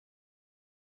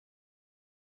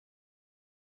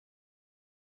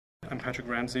I'm Patrick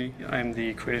Ramsey. I'm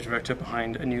the creative director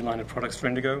behind a new line of products for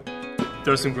Indigo.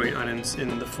 There are some great items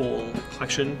in the fall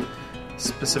collection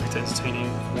specific to entertaining.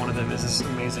 One of them is this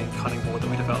amazing cutting board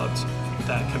that we developed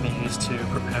that can be used to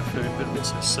prepare food but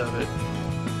also serve it.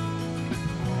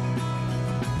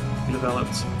 We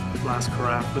developed a glass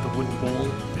carafe with a wooden bowl.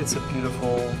 It's a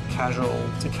beautiful casual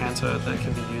decanter that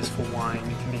can be used for wine,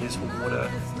 it can be used for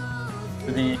water.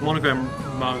 The monogram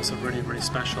mugs are really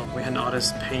special. We had an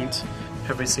artist paint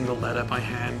every single letter by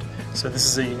hand, so this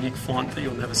is a unique font that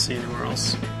you'll never see anywhere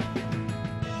else.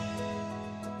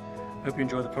 I hope you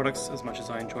enjoy the products as much as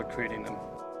I enjoyed creating them.